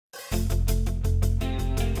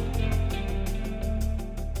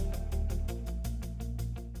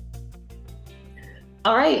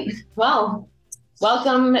All right. Well,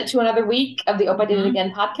 welcome to another week of the Opa Did It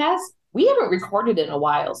Again podcast. We haven't recorded in a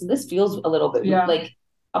while, so this feels a little bit like,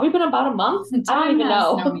 have we been about a month? I don't even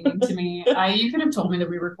know. No meaning to me. You could have told me that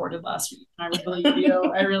we recorded last week, and I would believe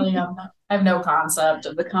you. I really have no concept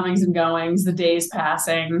of the comings and goings, the days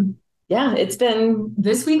passing. Yeah, it's been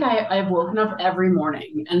This week. I've woken up every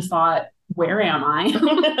morning and thought, where am I?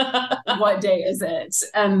 What day is it?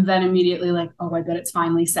 And then immediately like, oh, I bet it's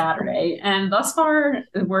finally Saturday. And thus far,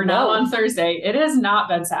 we're now on Thursday. It has not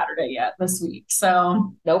been Saturday yet this week.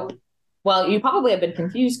 So nope. Well, you probably have been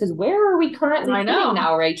confused because where are we currently sitting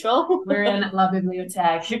now, Rachel? We're in La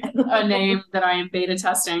Bibliothèque, a name that I am beta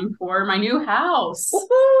testing for my new house.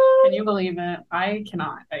 Woo-hoo! Can you believe it? I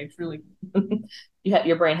cannot. I truly.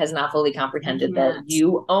 Your brain has not fully comprehended that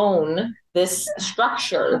you own this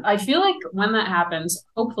structure. I feel like when that happens,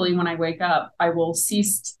 hopefully when I wake up, I will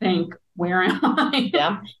cease to think, where am I?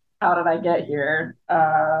 Yeah. How did I get here?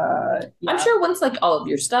 I'm sure once like all of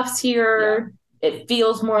your stuff's here, it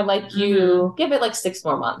feels more like you. Give it like 6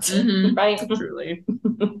 more months, right? Truly.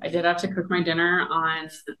 I did have to cook my dinner on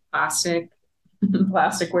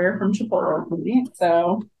plasticware from Chipotle,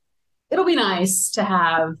 so it'll be nice to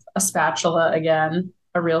have a spatula again,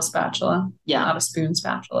 a real spatula, not a spoon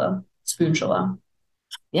spatula, spoonchula.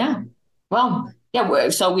 Yeah. Well, yeah.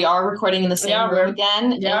 So we are recording in the same room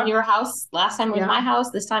again in your house. Last time was my house.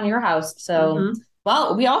 This time your house. So,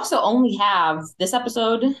 well, we also only have this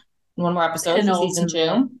episode, one more episode for season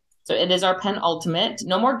 2. So it is our penultimate.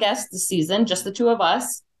 No more guests this season, just the 2 of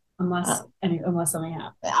us. Unless something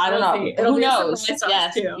happens. I don't know. Who knows?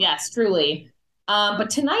 Yes, truly. But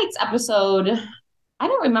tonight's episode, I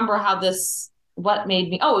don't remember what made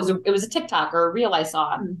me. Oh, it was a TikTok or a reel I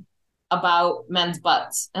saw about men's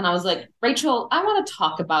butts, and I was like, Rachel, I want to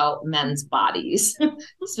talk about men's bodies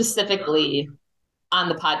specifically on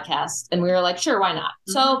the podcast, and we were like, sure, why not?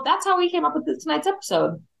 So that's how we came up with tonight's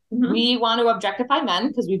episode. We want to objectify men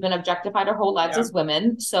because we've been objectified our whole lives as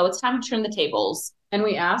women. So it's time to turn the tables. And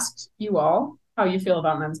we asked you all how you feel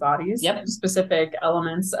about men's bodies, specific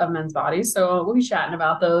elements of men's bodies. So we'll be chatting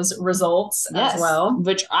about those results as well.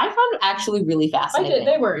 Which I found actually really fascinating.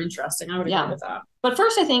 They were interesting. I would agree with that. But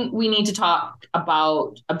first, I think we need to talk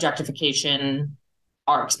about objectification,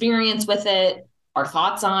 our experience with it, our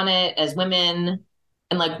thoughts on it as women,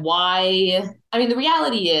 and like why. I mean, the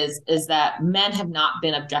reality is that men have not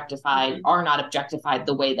been objectified, are not objectified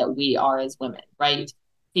the way that we are as women, right?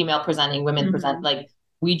 Female presenting, women present, like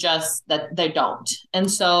that they don't. And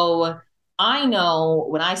so I know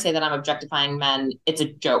when I say that I'm objectifying men, it's a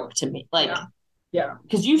joke to me. Like,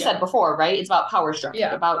 because you said before, right? It's about power structure,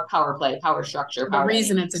 about power play, power structure. The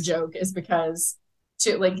reason it's a joke is because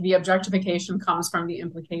the objectification comes from the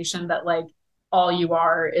implication that like all you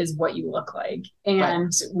are is what you look like. And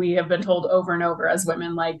we have been told over and over as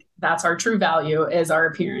women, like that's our true value is our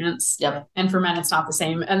appearance. And for men, it's not the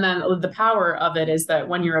same. And then the power of it is that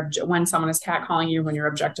when someone is catcalling you, when you're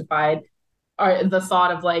objectified, the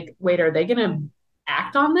thought of like, wait, are they going to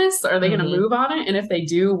act on this? Are they going to move on it? And if they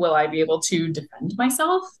do, will I be able to defend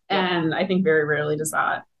myself? And I think very rarely does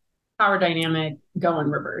that power dynamic go in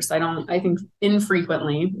reverse. I think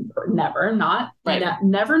infrequently, never,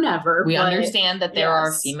 never. We understand that there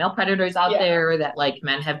are female predators out there that like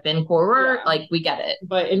men have been coerced. Like we get it.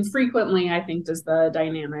 But infrequently, I think, does the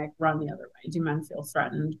dynamic run the other way. Do men feel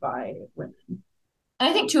threatened by women? And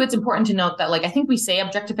I think too, it's important to note that like, I think we say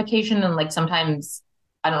objectification and like sometimes,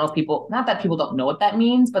 I don't know if not that people don't know what that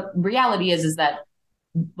means, but reality is that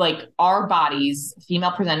like our bodies,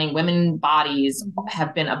 female presenting women bodies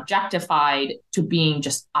have been objectified to being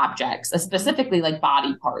just objects, specifically like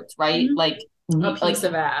body parts, right? Like a piece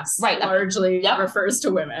of ass, right? Largely refers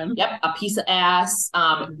to women. A piece of ass.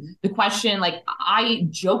 The question, like I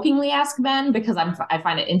jokingly ask men because I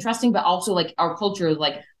find it interesting, but also like our culture is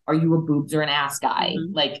like, are you a boobs or an ass guy?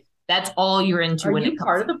 Like that's all you're into. Are you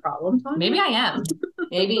part of the problem, Tanya? Maybe I am.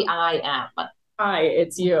 Maybe I am. Hi,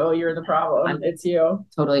 it's you. You're the problem. It's you.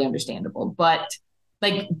 Totally understandable. But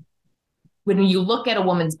like when you look at a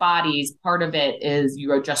woman's bodies, part of it is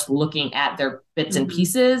you are just looking at their bits and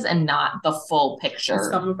pieces and not the full picture.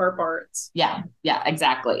 Some of our parts. Yeah,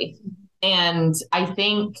 exactly. And I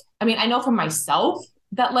know for myself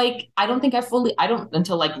that like, I don't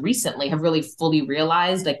until like recently have really fully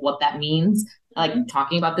realized like what that means. Like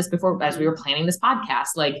talking about this before, as we were planning this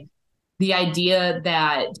podcast, like the idea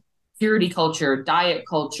that purity culture, diet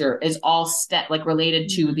culture is all related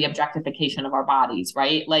to the objectification of our bodies,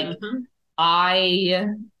 right? Like when I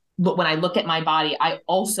look at my body, I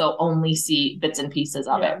also only see bits and pieces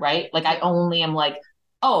of it, right? Like I only am like,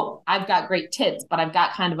 oh, I've got great tits, but I've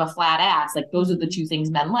got kind of a flat ass. Like those are the two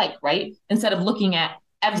things men like, right? Instead of looking at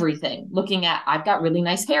everything, looking at I've got really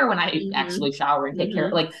nice hair when I actually shower and take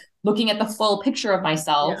care, like looking at the full picture of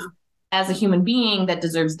myself as a human being that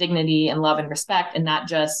deserves dignity and love and respect, and not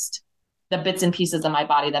just the bits and pieces of my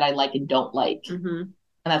body that I like and don't like. And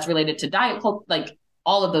that's related to diet, like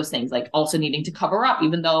all of those things, like also needing to cover up,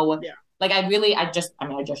 even though like I just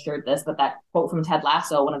shared this, but that quote from Ted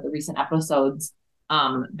Lasso, one of the recent episodes,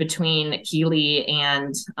 between Keely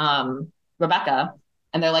and Rebecca,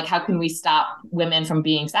 and they're like, how can we stop women from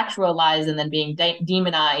being sexualized and then being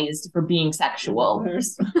demonized for being sexual?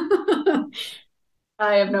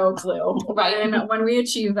 I have no clue. Right. And when we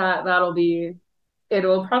achieve that,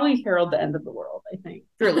 it'll probably herald the end of the world, I think.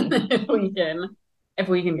 Truly. if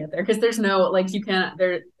we can get there. Because there's no, like,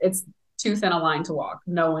 it's too thin a line to walk.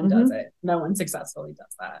 No one does it. No one successfully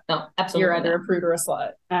does that. No, absolutely. You're either a prude or a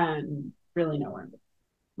slut, and really nowhere in between.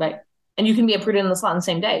 Right. And you can be a prude and a slut on the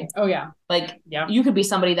same day. Oh, yeah. Like, you could be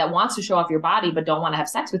somebody that wants to show off your body, but don't want to have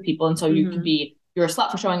sex with people. And so you could be, you're a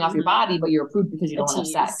slut for showing off your body, but you're a prude because you don't want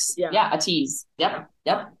to have sex. Yeah, a tease. Yep.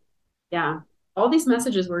 Yeah. All these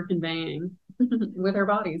messages we're conveying with our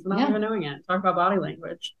bodies without even knowing it. Talk about body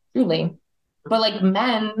language. Truly. But like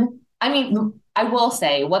men, I mean, I will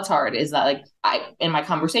say what's hard is that like in my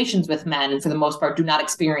conversations with men, for the most part, do not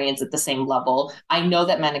experience at the same level. I know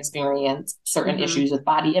that men experience certain issues with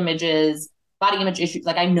body image issues.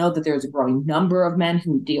 Like I know that there's a growing number of men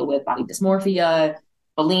who deal with body dysmorphia,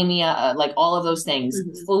 bulimia, like all of those things,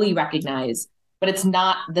 fully recognize, but it's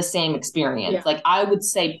not the same experience. Like I would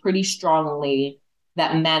say pretty strongly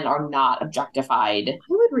that men are not objectified. I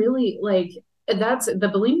would really that's the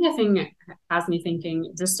bulimia thing has me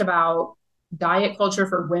thinking just about diet culture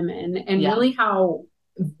for women and really how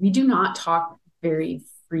we do not talk very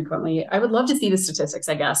frequently. I would love to see the statistics,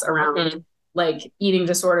 I guess, around like eating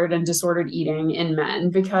disordered and disordered eating in men,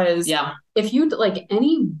 because if you like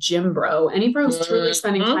any gym bro, any bro's truly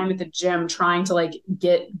spending time at the gym trying to like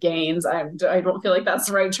get gains, I don't feel like that's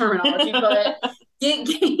the right terminology, but get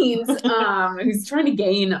gains, who's trying to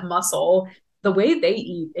gain muscle, the way they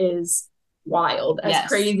eat is wild, as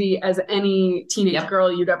crazy as any teenage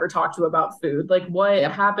girl you'd ever talk to about food. Like what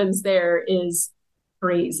happens there is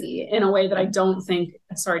crazy in a way that I don't think,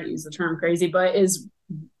 sorry to use the term crazy, but is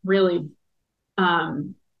really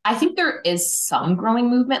I think there is some growing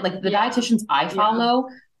movement. Like the dietitians I follow,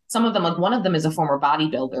 some of them, like one of them is a former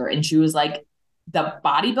bodybuilder, and she was like, the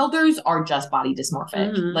bodybuilders are just body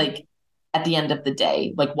dysmorphic. Like at the end of the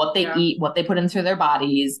day, like what they eat, what they put into their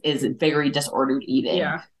bodies is very disordered eating.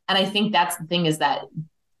 And I think that's the thing, is that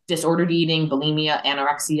disordered eating, bulimia,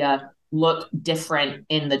 anorexia look different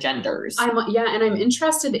in the genders. And I'm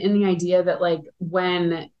interested in the idea that like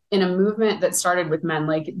when in a movement that started with men,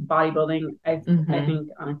 like bodybuilding, I think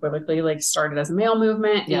unequivocally like started as a male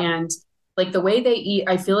movement, and like the way they eat,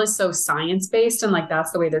 I feel is so science-based, and like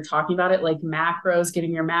that's the way they're talking about it, like macros,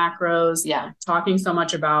 getting your macros, talking so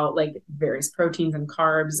much about like various proteins and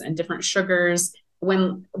carbs and different sugars,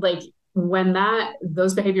 when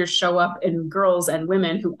those behaviors show up in girls and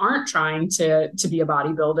women who aren't trying to be a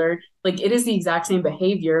bodybuilder, like it is the exact same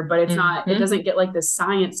behavior, but it's not, it doesn't get like the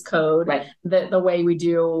science code that the way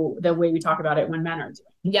we talk about it when men are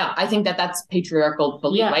doing. I think that's patriarchal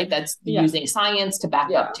belief, right? That's using science to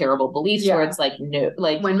back up terrible beliefs where it's like, no,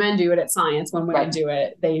 like when men do it, it's science. When women do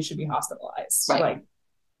it, they should be hospitalized. Like,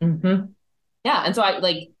 and so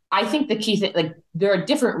I think the key thing, like there are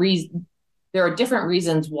different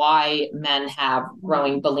reasons why men have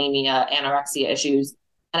growing bulimia, anorexia issues.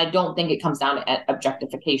 And I don't think it comes down to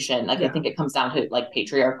objectification. Like I think it comes down to like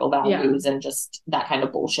patriarchal values and just that kind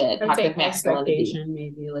of bullshit. Toxic masculinity,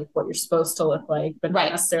 maybe like what you're supposed to look like, but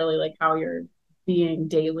not necessarily like how you're being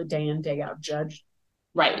day in, day out judged.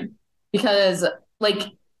 Right. Because like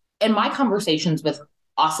in my conversations with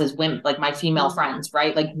us as women, like my female friends,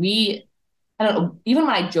 right? Like I don't know, even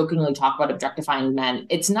when I jokingly talk about objectifying men,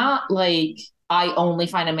 it's not like I only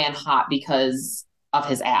find a man hot because of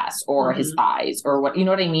his ass or his thighs or what, you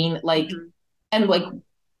know what I mean? Like, and like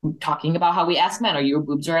talking about how we ask men, are you a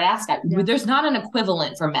boobs or an ass guy? There's not an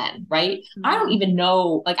equivalent for men, right? I don't even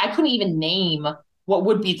know, like I couldn't even name what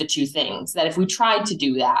would be the two things that if we tried to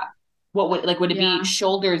do that, what would it be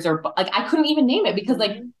shoulders or like, I couldn't even name it because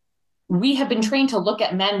like, we have been trained to look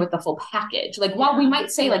at men with the full package. Like, while we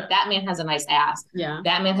might say like that man has a nice ass,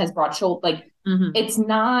 that man has broad shoulders, like it's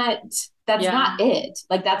not, that's not it.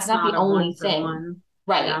 Like, that's not the only thing.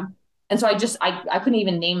 Right. And so I couldn't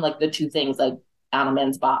even name like the two things like on a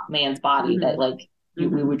man's body that like we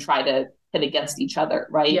would try to pit against each other.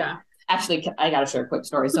 Right. Actually, I got to share a quick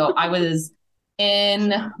story. So I was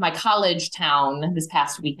in my college town this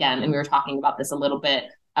past weekend, and we were talking about this a little bit.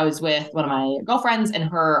 I was with one of my girlfriends and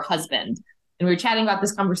her husband, and we were chatting about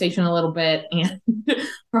this conversation a little bit. And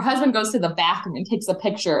her husband goes to the bathroom and takes a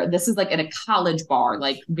picture. This is like at a college bar,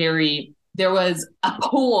 like there was a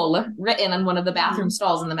poll written on one of the bathroom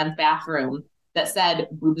stalls in the men's bathroom that said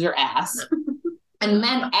boobs or ass. And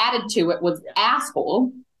men added to it was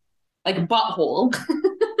asshole, like butthole.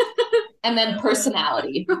 And then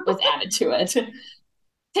personality was added to it.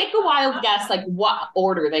 Take a wild guess, like what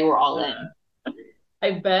order they were all in.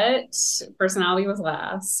 I bet personality was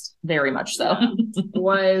last. Very much so. Yeah.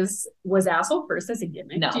 Was asshole first as a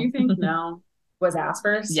gimmick? No. Do you think? No. Was ass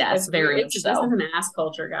first? Yes, very much so. This is an ass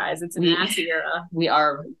culture, guys. It's an ass era. We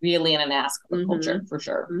are really in an ass culture for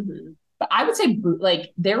sure. Mm-hmm. But I would say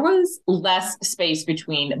like there was less space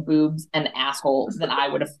between boobs and assholes than I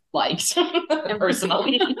would have liked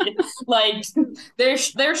personally. Like there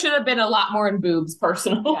should have been a lot more in boobs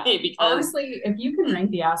personally. Because honestly, if you can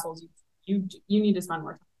rank the assholes, you need to spend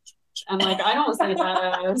more time. And like I don't say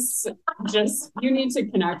that as just you need to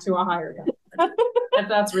connect to a higher God. If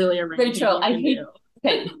that's really a ranking. Rachel, I hate.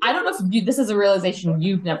 Okay, I don't know if this is a realization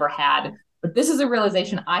you've never had, but this is a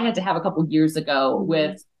realization I had to have a couple years ago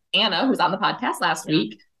with Anna, who's on the podcast last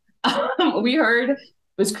week. We heard it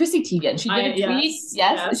was Chrissy Teigen. She did a tweet.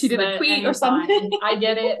 Yes, she did a tweet or something. I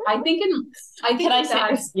get it. I think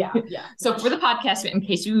yeah. So for the podcast, in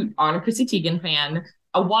case you aren't a Chrissy Teigen fan,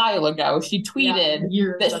 a while ago she tweeted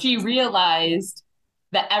that she realized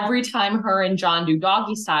that every time her and John do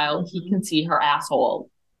doggy style, he can see her asshole.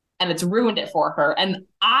 And it's ruined it for her. And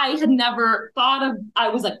I had never thought of, I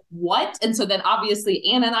was like, what? And so then obviously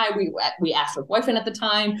Anna and I, we asked her boyfriend at the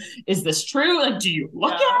time, is this true? Like, do you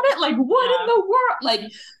look at it? Like, what in the world? Like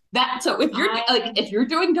that. So if you're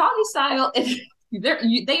doing doggy style, if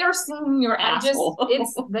they are seeing your asshole. I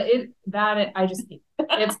just think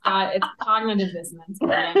it's cognitive dissonance.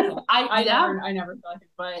 I never thought it,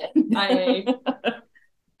 but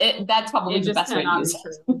that's probably the best way to use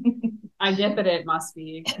it. I get that it must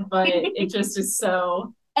be, but it just is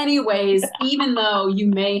so. Anyways, even though you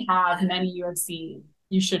may have many you have seen,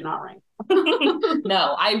 you should not rank.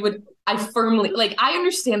 No, I firmly, like, I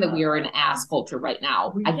understand that we are in ass culture right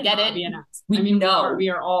now. I get it. Be an ass. We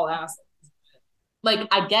are all assholes. Like,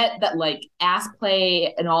 I get that, like, ass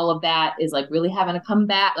play and all of that is, like, really having a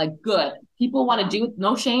comeback. Like, good. People want to do it.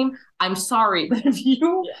 No shame. I'm sorry. But if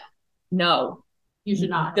you, no. You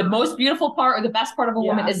should not. The most beautiful part or the best part of a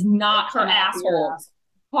woman is not her asshole.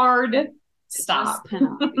 Hard stop.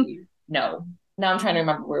 No. Now I'm trying to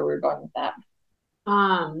remember where we were going with that.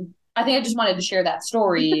 I think I just wanted to share that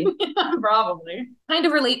story. Probably. Kind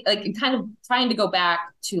of relate, like, kind of trying to go back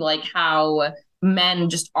to, like, how men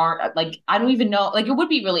just aren't, like, I don't even know, like, it would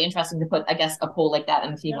be really interesting to put, I guess, a poll like that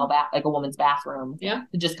in a female like a woman's bathroom. Yeah.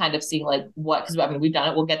 To just kind of see, like, what, because I mean, we've done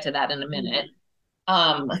it. We'll get to that in a minute.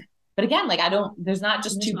 But again, like, there's not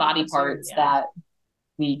just two body parts that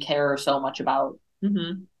we care so much about.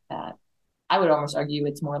 That I would almost argue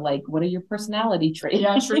it's more like, what are your personality traits?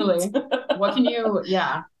 Yeah, truly. What are you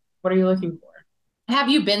looking for? Have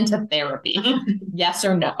you been to therapy? Yes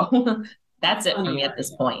or no? That's it for me at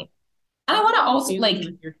this point. And I want to also, like,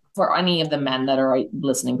 for any of the men that are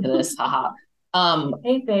listening to this, haha.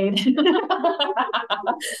 Hey, Fade.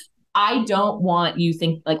 I don't want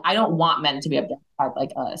I don't want men to be objectified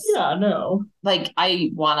like us. Yeah, no. Like,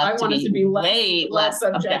 I want us to be way less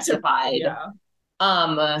objectified. Yeah.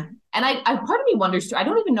 And I part of me wonders too, I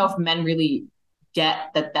don't even know if men really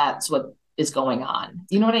get that that's what is going on.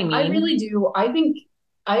 You know what I mean? I really do. I think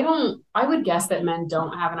I would guess that men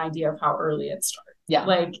don't have an idea of how early it starts. Yeah.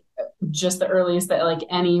 Like, just the earliest that, like,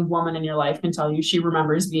 any woman in your life can tell you she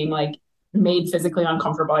remembers being, like, made physically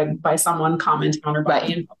uncomfortable by someone commenting on her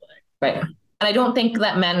body in public. Right. And I don't think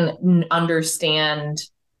that men understand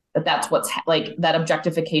that that's what's like, that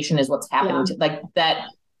objectification is what's happening to, like, that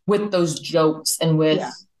with those jokes and with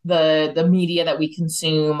the media that we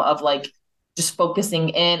consume of, like, just focusing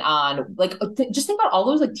in on, like, just think about all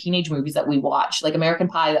those, like, teenage movies that we watch, like American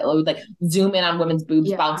Pie, that would, like, zoom in on women's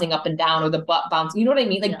boobs bouncing up and down, or the butt bounce. You know what I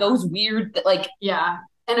mean? Like those weird, like,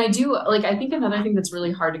 And I do, like, I think another thing that's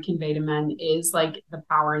really hard to convey to men is, like, the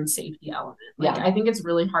power and safety element. Like, I think it's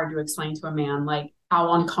really hard to explain to a man, like,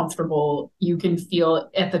 how uncomfortable you can feel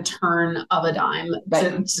at the turn of a dime.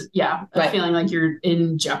 Feeling like you're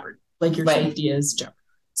in jeopardy, like your safety is jeopardized.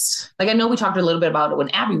 Like, I know we talked a little bit about it when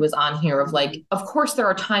Abby was on here of, like, of course there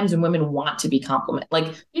are times when women want to be complimented.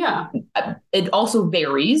 Like, it also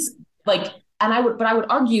varies. Like, and I would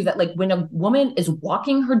argue that, like, when a woman is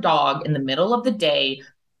walking her dog in the middle of the day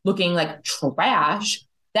looking like trash,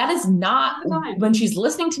 that is not when she's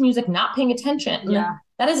listening to music, not paying attention. Yeah.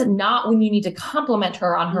 That is not when you need to compliment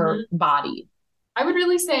her on her body. I would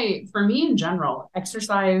really say for me in general,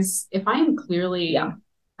 exercise, if I'm clearly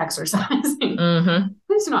exercising,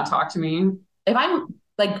 please do not talk to me. If I'm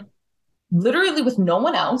like literally with no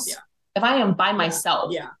one else, if I am by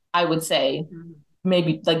myself, I would say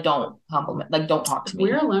maybe like don't compliment, like don't talk to me.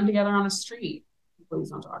 We're alone together on a street. Please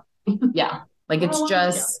don't talk to me. Yeah. Like it's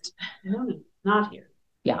just no, not here.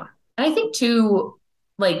 Yeah. And I think too,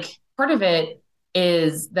 like part of it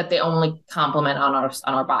is that they only compliment on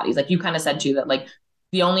our bodies. Like you kind of said too, that like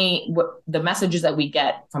the messages that we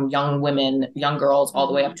get from young women, young girls, all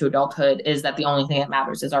the way up to adulthood is that the only thing that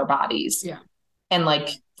matters is our bodies. Yeah. And like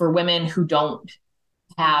for women who don't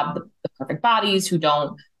have the perfect bodies, who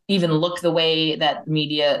don't even look the way that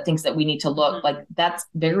media thinks that we need to look, like that's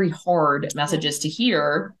very hard messages to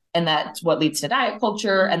hear. And that's what leads to diet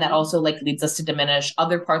culture. And that also like leads us to diminish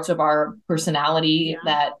other parts of our personality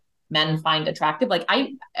that men find attractive. Like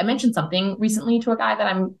I mentioned something recently to a guy that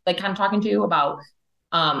I'm like kind of talking to about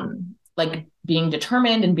like being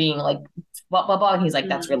determined and being like blah blah blah. And he's like,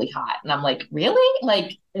 that's really hot. And I'm like, really?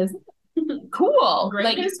 Like, is cool. Great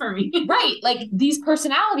like news for me. Right. Like these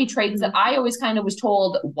personality traits that I always kind of was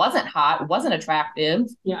told wasn't hot, wasn't attractive.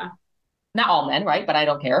 Yeah. Not all men, right? But I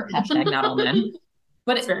don't care. Hashtag not all men.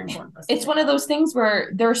 But it's very important. It's one of those things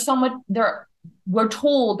where there's so much we're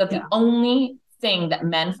told that the only thing that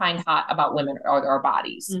men find hot about women are our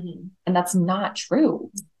bodies. And that's not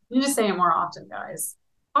true. You need to say it more often, guys.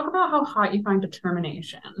 Talk about how hot you find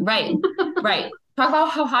determination. Right. Right. Talk about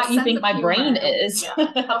how hot you think my brain is.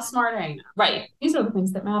 How smart I am. Right. These are the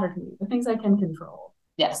things that matter to me, the things I can control.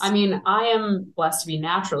 Yes. I mean, I am blessed to be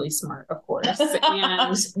naturally smart, of course,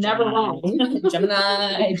 and never wrong.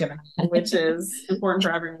 Gemini, which is important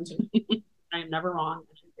for everyone to know. I am never wrong.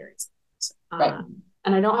 I'm very smart. Right.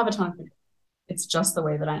 And I don't have a ton of control. It's just the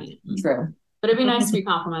way that I am. True. But it'd be nice to be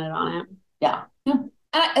complimented on it. Yeah. Yeah.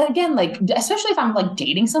 And again, like, especially if I'm like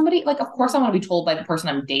dating somebody, like, of course I want to be told by the person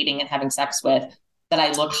I'm dating and having sex with that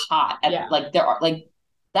I look hot. Like there are like,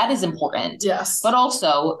 that is important. Yes. But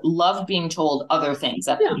also love being told other things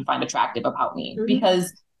that you find attractive about me.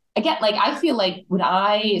 Because again, like, I feel like when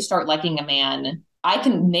I start liking a man, I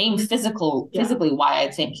can name physically why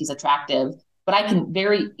I think he's attractive, but I can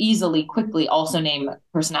very easily, quickly also name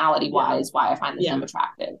personality wise why I find him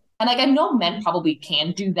attractive. And like, I know men probably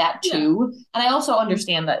can do that too. And I also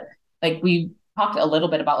understand that, like, we talked a little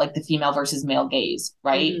bit about like the female versus male gaze,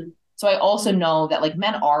 right? So I also know that like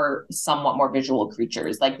men are somewhat more visual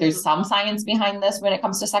creatures. Like there's some science behind this when it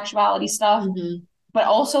comes to sexuality stuff, but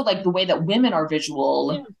also like the way that women are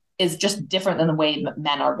visual is just different than the way that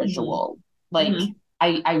men are visual. Like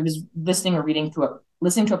I was listening to a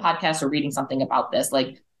podcast or reading something about this,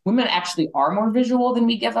 like, women actually are more visual than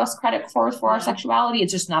we give us credit for our sexuality.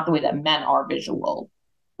 It's just not the way that men are visual.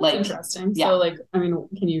 Like, that's interesting. So like, I mean,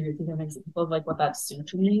 can you think of an example of like what that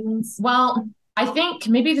distinction means? Well, I think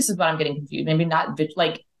maybe this is what I'm getting confused. Maybe not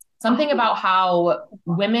like something about how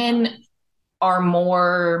women are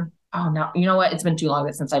more. Oh no, you know what? It's been too long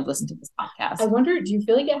since I've listened to this podcast. I wonder, do you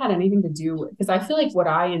feel like it had anything to do with, because I feel like what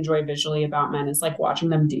I enjoy visually about men is like watching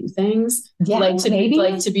them do things. Yeah, like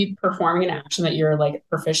to be performing an action that you're like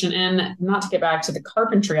proficient in, not to get back to the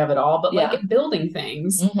carpentry of it all, but like building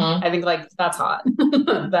things. I think like that's hot.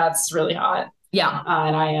 That's really hot. Yeah.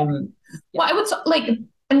 And I am. Well, I would like,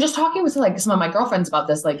 and just talking with like some of my girlfriends about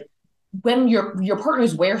this, like when your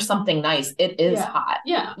partners wear something nice, it is hot.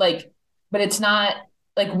 Yeah. Like, but it's not.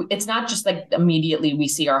 Like, it's not just like immediately we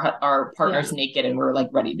see our partners naked and we're like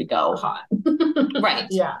ready to go. Hot. Right.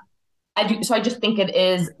 Yeah. I do. So I just think it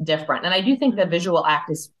is different. And I do think the visual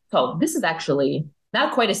act is, so this is actually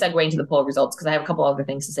not quite a segue into the poll results because I have a couple other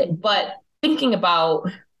things to say, but thinking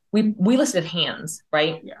about, we listed hands,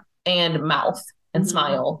 right? Yeah. And mouth and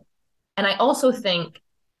smile. And I also think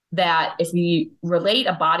that if we relate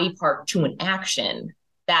a body part to an action,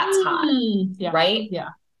 that's hot. Yeah. Right? Yeah.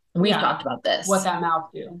 We've talked about this. What that mouth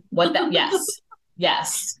do.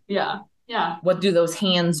 Yes. Yeah. Yeah. What do those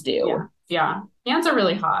hands do? Yeah. Hands are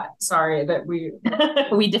really hot. Sorry that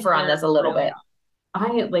we differ on this a little bit.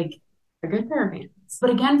 I like a good pair of hands. But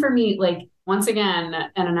again, for me, like, once again,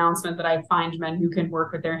 an announcement that I find men who can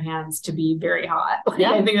work with their hands to be very hot. Like,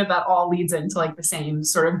 I think that all leads into like the same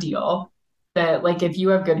sort of deal, that like, if you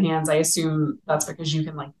have good hands, I assume that's because you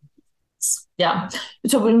can like. Yeah.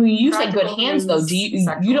 So when you say good hands, though, do you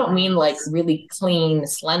don't mean like really clean,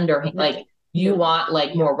 slender, like you want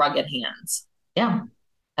like more rugged hands? Yeah,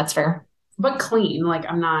 that's fair. But clean, like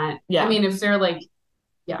I'm not. Yeah. I mean, if they're like,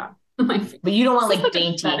 But you don't want like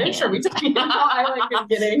dainty hands. Are we talking about? I am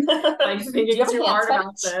getting thinking too hard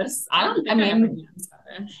about this. I mean,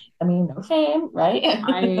 no shame, right?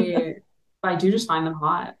 I do just find them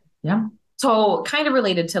hot. Yeah. So kind of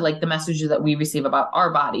related to the messages that we receive about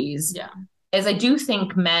our bodies. Yeah. Is I do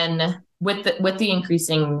think men with the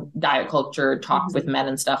increasing diet culture talk with men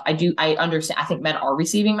and stuff, I understand. I think men are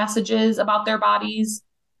receiving messages about their bodies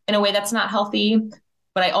in a way that's not healthy.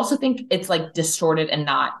 But I also think it's distorted and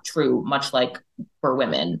not true, much like for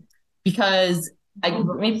women, because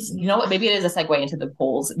maybe it is a segue into the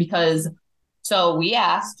polls, because so we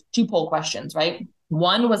asked 2 poll questions, right?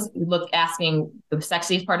 One was asking the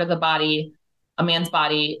sexiest part of the body, a man's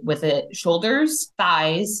body, with it: shoulders,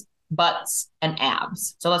 thighs, butts, and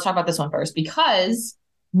abs. So let's talk about this one first, because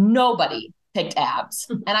nobody picked abs.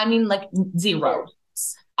 And I mean 0.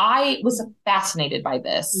 I was fascinated by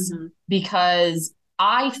this because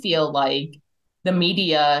I feel like the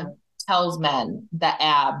media tells men that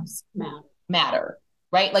abs matter,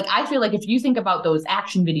 right? I feel like if you think about those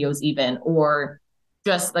action videos even, or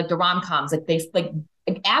just the rom-coms,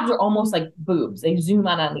 abs are almost like boobs. They zoom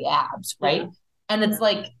on the abs, right? Yeah. And it's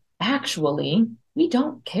actually, we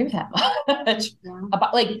don't care that much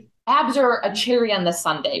about abs are a cherry on the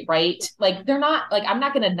sundae, right? They're not I'm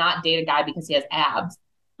not going to not date a guy because he has abs,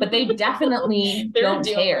 but they definitely don't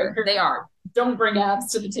care. They are. Don't bring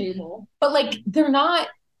abs to the table. But they're not,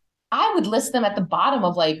 I would list them at the bottom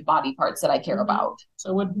of body parts that I care about.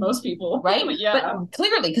 So would most people. Right? Yeah. But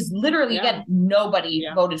clearly, because literally, again, nobody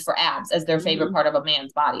voted for abs as their favorite part of a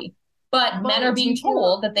man's body. But men are being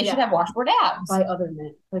told that they should have washboard abs. By other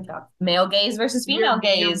men. Male gaze versus female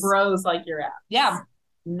gaze. Your bros like your abs. Yeah.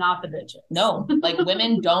 Not the bitches. No.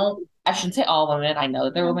 Women don't, I shouldn't say all women. I know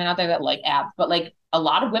that there are women out there that like abs, but a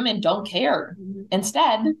lot of women don't care.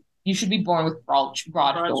 Instead, you should be born with broad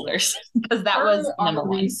shoulders, because that was number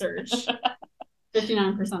one. Research.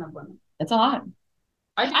 59% of women. That's a lot.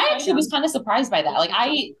 I actually was kind of surprised by that.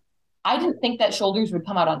 I didn't think that shoulders would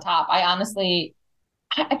come out on top. I honestly,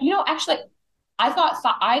 I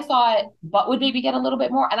thought butt would maybe get a little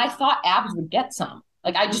bit more, and I thought abs would get some.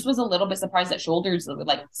 I just was a little bit surprised that shoulders were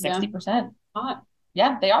 60%. Hot.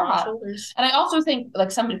 Yeah, they are hot. Shoulders. And I also think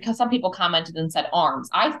some people commented and said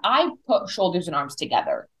arms. I put shoulders and arms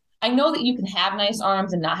together. I know that you can have nice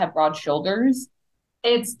arms and not have broad shoulders.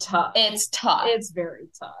 It's tough. It's tough. It's very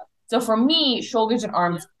tough. So for me, shoulders and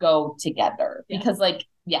arms go together because they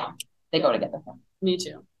go together. Me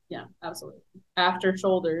too. Yeah, absolutely. After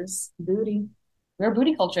shoulders, booty. We're a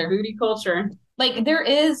booty culture. Booty culture. There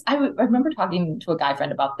is, I remember talking to a guy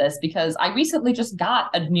friend about this because I recently just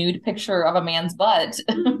got a nude picture of a man's butt.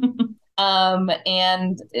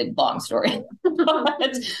 Long story.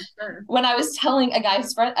 But when I was telling a guy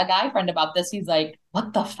friend about this, he's like,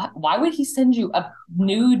 what the fuck? Why would he send you a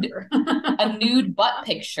nude butt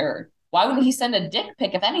picture? Why wouldn't he send a dick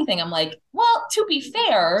pic, if anything? I'm like, well, to be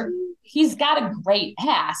fair, he's got a great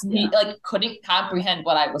ass. Yeah. He couldn't comprehend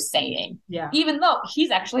what I was saying. Yeah. Even though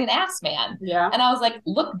he's actually an ass man. Yeah. And I was like,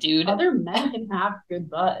 look, dude. Other men can have good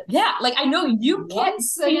butts. Yeah. I know you can't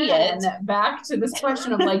see it. Back to this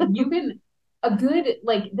question of you can,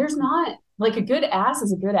 there's not, a good ass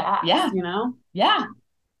is a good ass. Yeah. You know? Yeah.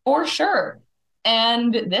 For sure.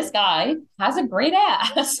 And this guy has a great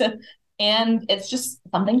ass. And it's just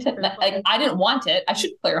something to, I didn't want it. I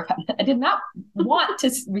should clarify. I did not want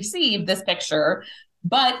to receive this picture,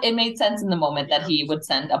 but it made sense in the moment that he would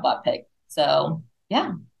send a butt pic. So,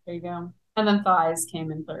 yeah. There you go. And then thighs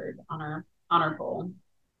came in third on our poll.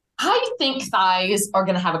 I think thighs are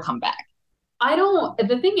going to have a comeback.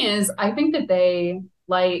 The thing is, I think that they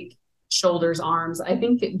like shoulders, arms. I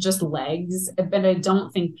think just legs, but I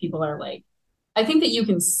don't think people are I think that you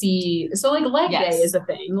can see, so leg day is a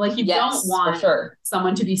thing. You don't want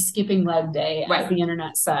someone to be skipping leg day, as the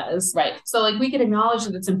internet says. Right. So we could acknowledge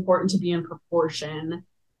that it's important to be in proportion.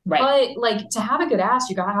 Right. But to have a good ass,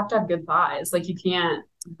 you have to have good thighs. You can't,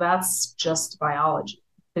 that's just biology,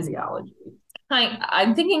 physiology.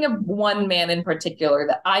 I'm thinking of one man in particular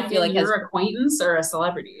that I feel like your acquaintance or a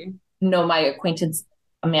celebrity? No, my acquaintance,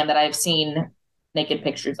 a man that I've seen naked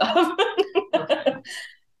pictures of.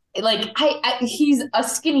 Okay. He's a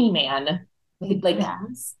skinny man.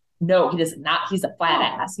 Ass? No, he does not. He's a flat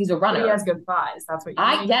ass. He's a runner. But he has good thighs. That's what you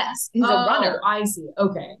mean? I guess. He's a runner. I see.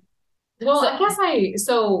 Okay. Well,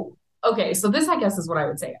 so this I guess is what I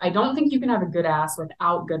would say. I don't think you can have a good ass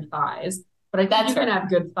without good thighs, but I think you can have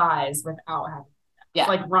good thighs without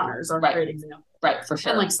having runners are a great example. Right, for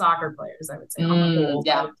sure. And soccer players, I would say on the whole.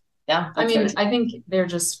 Yeah. Yeah. I mean, I think they're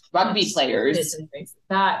just rugby players.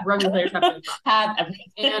 That rugby players have everything.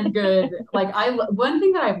 And good. Like one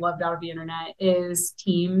thing that I've loved out of the internet is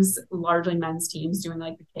teams, largely men's teams, doing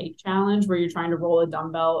like the cake challenge where you're trying to roll a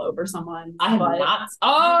dumbbell over someone. I have not.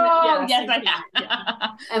 Oh, yes, I have. Yeah.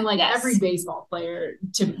 And like every baseball player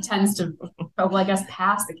tends to, well, I guess,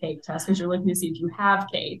 pass the cake test because you're looking to see if you have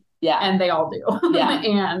cake. Yeah. And they all do. Yeah.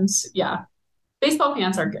 And baseball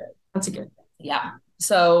pants are good. That's a good thing. Yeah.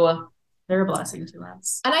 So they're a blessing to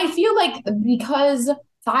us. And I feel like because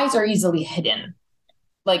thighs are easily hidden,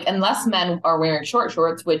 like unless men are wearing short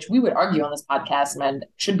shorts, which we would argue on this podcast, men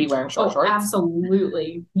should be wearing short shorts.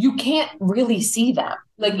 Absolutely. You can't really see them.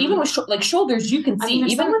 Like even with like shoulders, you can see. Even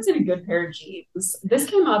if someone's in a good pair of jeans. This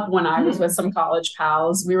came up when I was with some college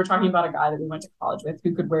pals. We were talking about a guy that we went to college with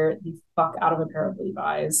who could wear the fuck out of a pair of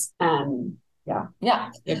Levi's. And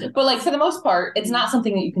yeah. But like for the most part, it's not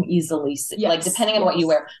something that you can easily see. Yes. Like depending on what you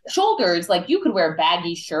wear. Shoulders, like you could wear a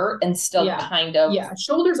baggy shirt and still kind of. Yeah,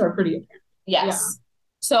 shoulders are pretty apparent. Yes. Yeah.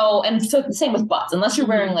 So the same with butts, unless you're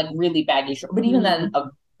wearing like really baggy shirt, but even then a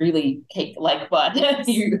really cake like butt.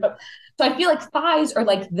 So I feel like thighs are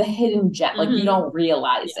like the hidden gem, like you don't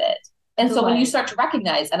realize it. And so when you start to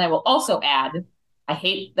recognize, and I will also add, I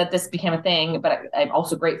hate that this became a thing, but I'm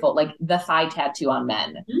also grateful, like the thigh tattoo on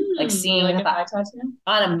men, like seeing like a thigh tattoo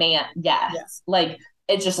on a man. Yes. Like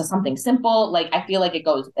it's just something simple. Like I feel like it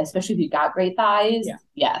goes, especially if you got great thighs. Yeah.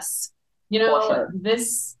 Yes. You know,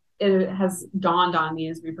 it has dawned on me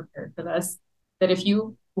as we prepared for this, that if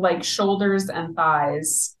you like shoulders and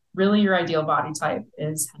thighs, really your ideal body type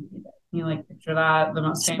is Henry Day. You like picture that, the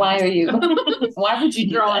most famous. Why are you? Why would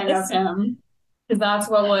you drawing of him? Because that's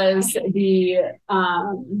what was the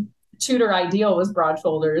Tudor ideal, was broad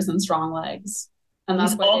shoulders and strong legs. And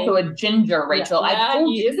that's also a ginger, Rachel.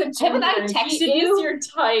 He is a ginger. Haven't I texted you? Your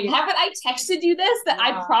type. Haven't I texted you this? That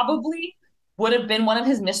I probably would have been one of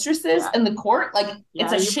his mistresses in the court. Like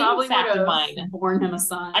it's a shame fact of mine. Born him a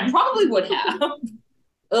son. I probably would have.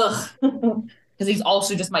 Ugh. Because he's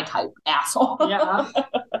also just my type, asshole. Yeah.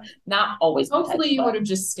 Not always. Hopefully you would have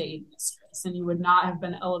just stayed mistress and you would not have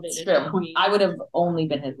been elevated to queen. I would have only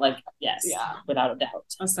been his, without a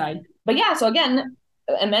doubt. Aside. But yeah, so again,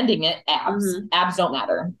 amending it, abs don't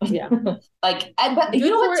matter. Yeah. Like, but you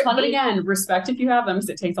know what's funny? But again, respect if you have them, because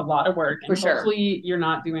it takes a lot of work. For sure. Hopefully you're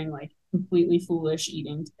not doing like completely foolish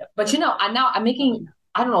eating. But I'm making,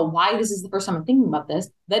 I don't know why this is the first time I'm thinking about this,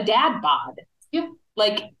 the dad bod. Yeah.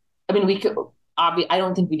 Like, I mean, we could, I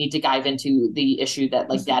don't think we need to dive into the issue that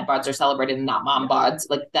like dad bods are celebrated and not mom bods.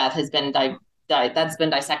 Like that has been that's been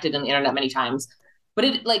dissected on the internet many times. But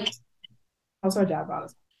it like also a dad bod.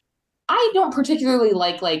 I don't particularly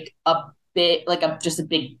like a bit like just a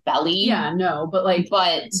big belly. Yeah, no, but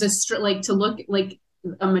the to look like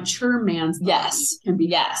a mature man's body can be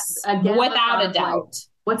again, without a doubt. Like,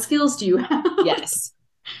 what skills do you have? Yes.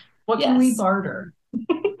 What can we barter?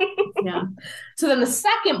 Yeah. So then the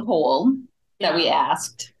second poll that we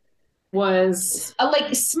asked was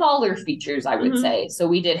like smaller features, I would say. So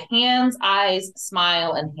we did hands, eyes,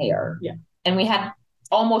 smile, and hair. Yeah. And we had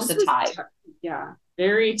almost a tie. Yeah.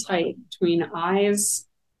 Very tight between eyes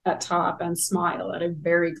at top and smile at a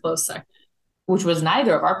very close second. Which was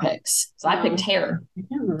neither of our picks. So I picked hair.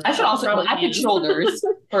 I should also I picked shoulders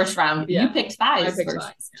first round. Yeah. You picked thighs. I picked first.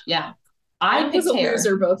 Thighs. Yeah. I picked a hair.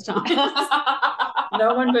 Loser both times.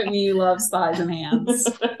 No one but me loves thighs and hands.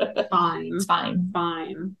 Fine. It's fine.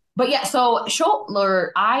 Fine. But yeah, so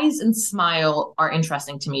shoulder, eyes, and smile are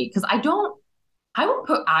interesting to me because I would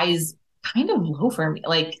put eyes kind of low for me.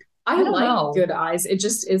 Like, I don't know. Good eyes. It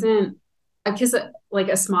just isn't, because like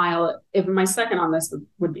a smile, if my second on this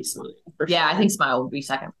would be smile. Yeah, I think smile would be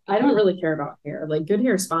second. I don't really care about hair. Like good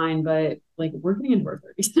hair is fine, but like we're getting into our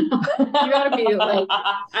 30s now. You gotta be like,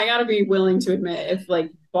 I gotta be willing to admit if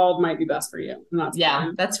like bald might be best for you. And that's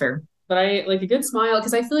fine. That's fair. But I like a good smile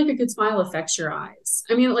because I feel like a good smile affects your eyes.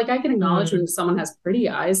 I mean, like I can acknowledge when someone has pretty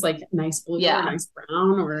eyes, like nice blue or nice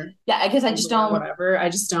brown or I guess I just don't whatever. I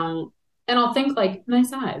just don't, and I'll think like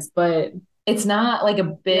nice eyes, but it's not like a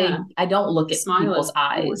big. I don't look at people's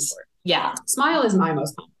eyes. Yeah, smile is my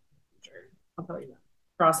most common feature. I'll tell you that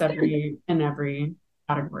across every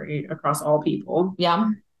category, across all people. Yeah,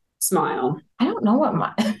 smile. I don't know what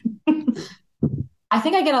my. I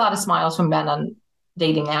think I get a lot of smiles from men on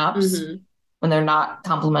dating apps when they're not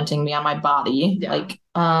complimenting me on my body. Yeah. Like,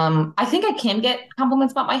 I think I can get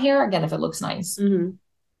compliments about my hair again if it looks nice.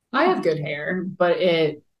 I have good hair, but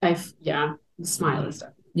the smile is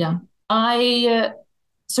definitely. Yeah.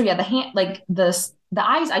 The hand, like the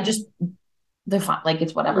eyes, they're fine. Like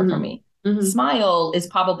it's whatever for me. Mhm. Smile is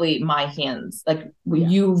probably my hands. Like when Yeah.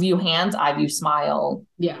 you view hands, I view smile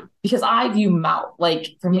Yeah. because I view mouth.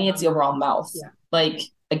 Like for me, Yeah. it's the overall mouth. Yeah. Like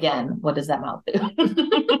again, what does that mouth do?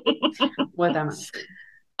 What that might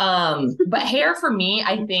be. But hair for me,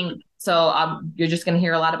 I think so. You're just gonna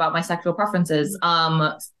hear a lot about my sexual preferences.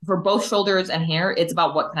 For both shoulders and hair, it's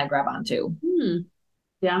about what can I grab onto,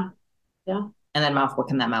 Yeah. Yeah. and then mouth. What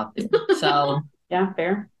can that mouth do? So Yeah.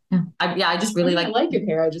 Fair. I just really I like good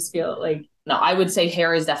hair. I just feel like no. I would say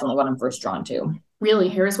hair is definitely what I'm first drawn to. really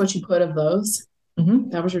hair is what you put of those.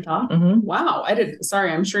 Mm-hmm. That was your top? Mm-hmm. Wow. I did.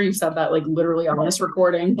 Sorry. I'm sure you said that like literally on this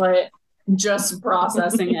recording, but just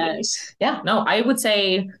processing it. Yeah. No, I would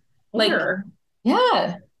say like Hair.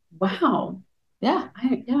 yeah. Wow. Yeah.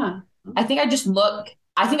 Yeah. I think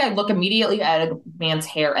I look immediately at a man's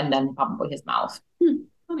hair and then probably his mouth.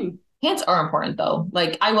 Funny. Hands are important though.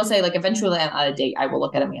 Like I will say, like eventually on a date, I will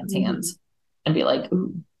look at a man's hands and be like,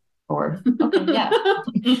 ooh, or okay, yeah.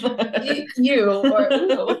 You or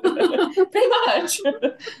ooh. Pretty much.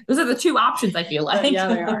 Those are the two options I feel like. Yeah,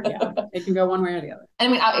 they are. Yeah. They can go one way or the other. I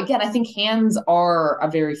mean, again, I think hands are a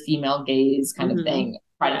very female gaze kind of thing.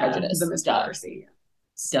 Pride and Prejudice. The Mr.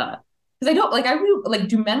 Duh. Because I don't like, I really like,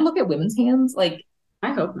 do men look at women's hands? Like,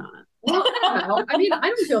 I hope not. I mean, I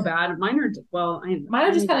don't feel bad. Mine are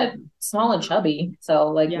just kind of small and chubby. So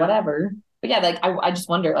like, whatever. But yeah, like, I just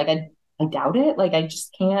wonder, like, I doubt it. Like, I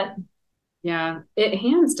just can't. Yeah.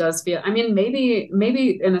 Hands does feel, I mean,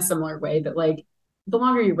 maybe in a similar way that like, the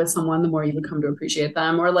longer you're with someone, the more you would come to appreciate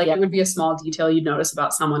them. Or like, it would be a small detail you'd notice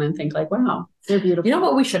about someone and think like, wow, they're beautiful. You know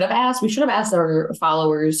what we should have asked? We should have asked our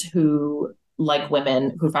followers who like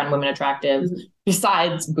women, who find women attractive,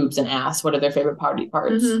 besides boobs and ass. What are their favorite body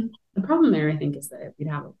parts? The problem there, I think, is that we'd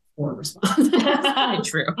have a poor response.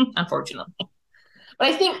 True, unfortunately. But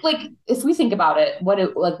I think, like, if we think about it, what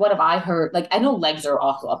have I heard? Like, I know legs are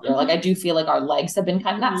also up there. Like, I do feel like our legs have been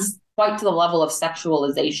kind of not quite to the level of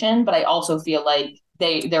sexualization, but I also feel like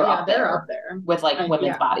they're up there with like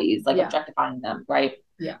women's bodies, like objectifying them, right?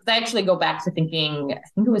 Yeah. I actually go back to thinking, I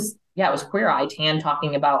think it was Queer Eye Tan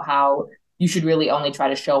talking about how you should really only try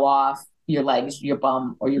to show off your legs, your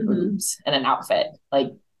bum, or your boobs in an outfit, like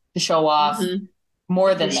to show off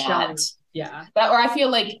more than that. Yeah. Or I feel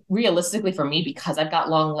like realistically for me, because I've got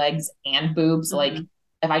long legs and boobs, like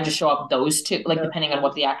if I just show up those two, like depending on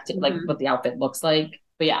what the what the outfit looks like.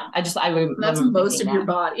 But yeah, I remember that's most of your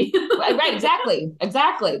body. Right, exactly.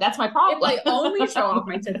 That's my problem. If I only show off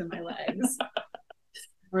my tits and my legs.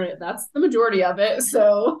 Right, that's the majority of it.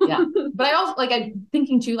 So yeah, but I also like I'm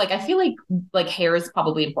thinking too. Like I feel like hair is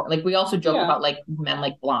probably important. Like we also joke about like men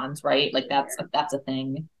like blondes, right? Like that's a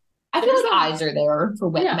thing. I feel like eyes are there for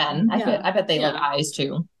men. I bet they like eyes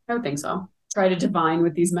too. I would think so. Try to divine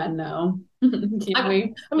what these men know. I'm just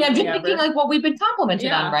thinking like what we've been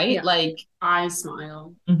complimented on, right? Yeah. Like eyes,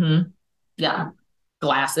 smile. Yeah,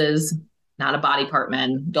 glasses. Not a body part,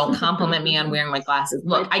 men. Don't compliment me on wearing my glasses.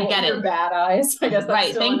 Look, I get it. Bad eyes. I guess that's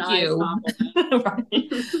right. Thank you.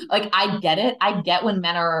 Right. Like I get it. I get when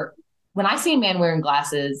I see a man wearing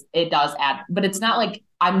glasses, it does add, but it's not like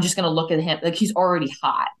I'm just gonna look at him like he's already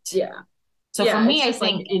hot. Yeah. So for me, I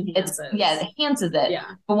think it enhances it. Yeah.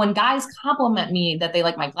 But when guys compliment me that they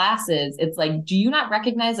like my glasses, it's like, do you not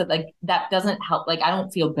recognize that like that doesn't help? Like I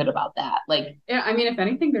don't feel good about that. Like yeah, I mean, if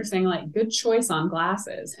anything, they're saying like good choice on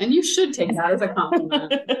glasses, and you should take that as a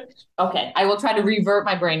compliment. Okay, I will try to revert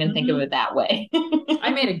my brain and think of it that way.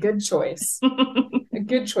 I made a good choice. A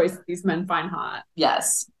good choice that these men find hot.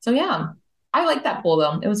 Yes. So yeah. I like that poll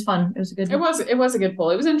though. It was fun. It was a good. It was a good poll.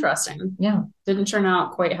 It was interesting. Yeah. Didn't turn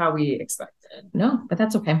out quite how we expected. No, but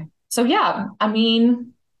that's okay. So yeah, I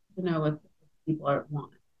mean, you know what people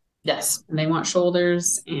want. Yes. And they want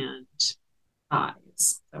shoulders and eyes.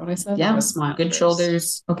 Is that what I said? Yeah. Smile good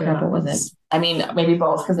shoulders. Okay. What was it? I mean, maybe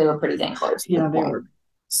both because they were pretty dang close. Yeah, they were.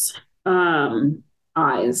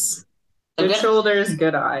 Eyes. Good shoulders,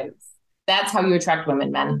 good eyes. That's how you attract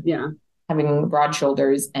women, men. Yeah. Having broad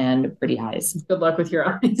shoulders and pretty eyes. Good luck with your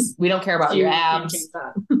eyes. We don't care about your abs.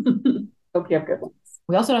 Hope you have good ones.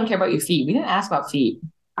 We also don't care about your feet. We didn't ask about feet.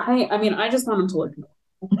 I mean, I just want them to look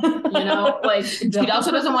normal. You know, like she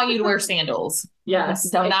also doesn't want you to wear sandals. Yes.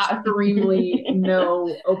 So not extremely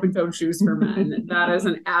no open-toed shoes for men. That is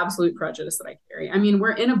an absolute prejudice that I carry. I mean,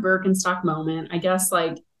 we're in a Birkenstock moment. I guess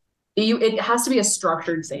like it has to be a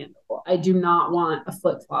structured sandal. I do not want a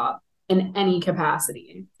flip-flop in any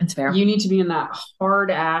capacity. It's fair. You need to be in that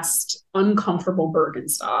hard-assed, uncomfortable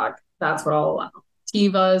Birkenstock. That's what I'll allow.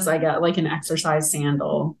 Tevas, I got like an exercise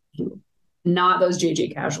sandal. Not those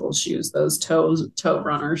JJ Casual shoes, those toe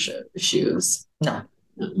runner shoes. No.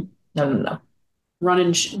 Run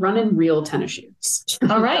in real tennis shoes.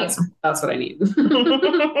 All right. That's what I need.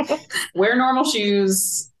 Wear normal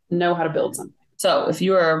shoes, know how to build something. So if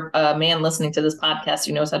you are a man listening to this podcast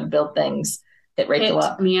who knows how to build things, hit Rachel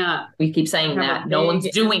up. Me up. We keep saying that. No one's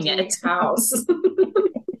doing it. House.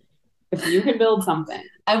 If you can build something.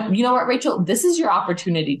 You know what, Rachel? This is your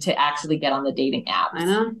opportunity to actually get on the dating app. I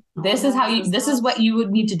know. This is what you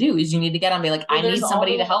would need to do is you need to get on and be like, I need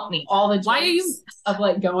somebody to help me. All the why are you of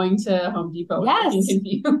like going to Home Depot and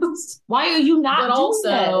being confused? Why are you not but doing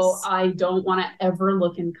also this? I don't want to ever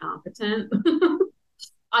look incompetent.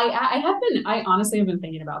 I honestly have been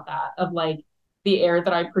thinking about that of like the air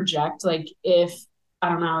that I project. Like if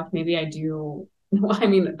maybe I do. I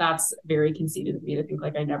mean, that's very conceited of me to think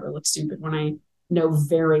like I never look stupid when I know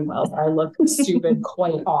very well that I look stupid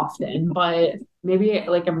quite often. But maybe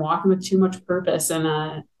like I'm walking with too much purpose in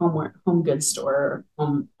a home goods store,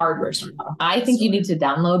 home hardware store. I think you need to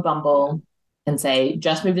download Bumble and say,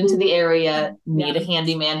 just moved into the area, need a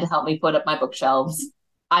handyman to help me put up my bookshelves.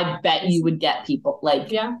 I bet you would get people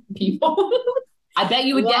people. I bet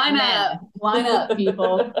you would line up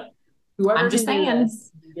people. Whoever I'm just saying.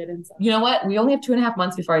 Get inside. You know what? We only have 2.5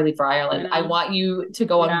 months before I leave for Ireland. I want you to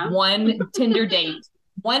go on one Tinder date.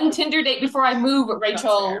 One Tinder date before I move,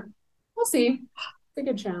 Rachel. We'll see. It's a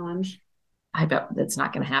good challenge. I bet that's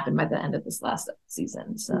not going to happen by the end of this last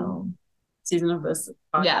season. So, season of this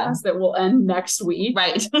podcast that will end next week.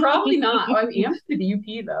 Right? Probably not. I am to the UP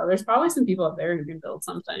though. There's probably some people up there who can build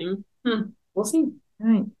something. We'll see. All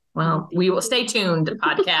right. Well, we will stay tuned.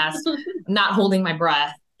 Podcast. I'm not holding my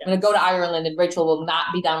breath. I'm going to go to Ireland and Rachel will not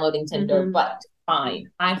be downloading Tinder, but fine.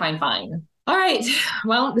 Fine. All right.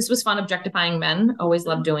 Well, this was fun objectifying men. Always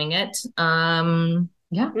love doing it. Yeah.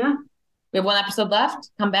 We have one episode left.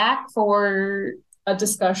 Come back for a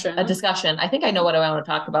discussion. I think I know what I want to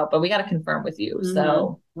talk about, but we got to confirm with you.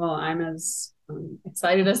 So, well, I'm as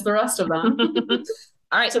excited as the rest of them.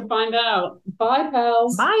 All right. To find out. Bye,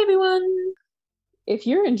 pals. Bye, everyone. If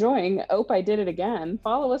you're enjoying Ope I Did It Again,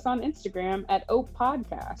 follow us on Instagram at Ope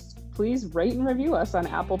Podcast. Please rate and review us on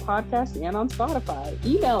Apple Podcasts and on Spotify.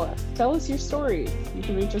 Email us. Tell us your stories. You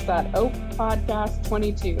can reach us at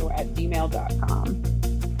opepodcast22@gmail.com.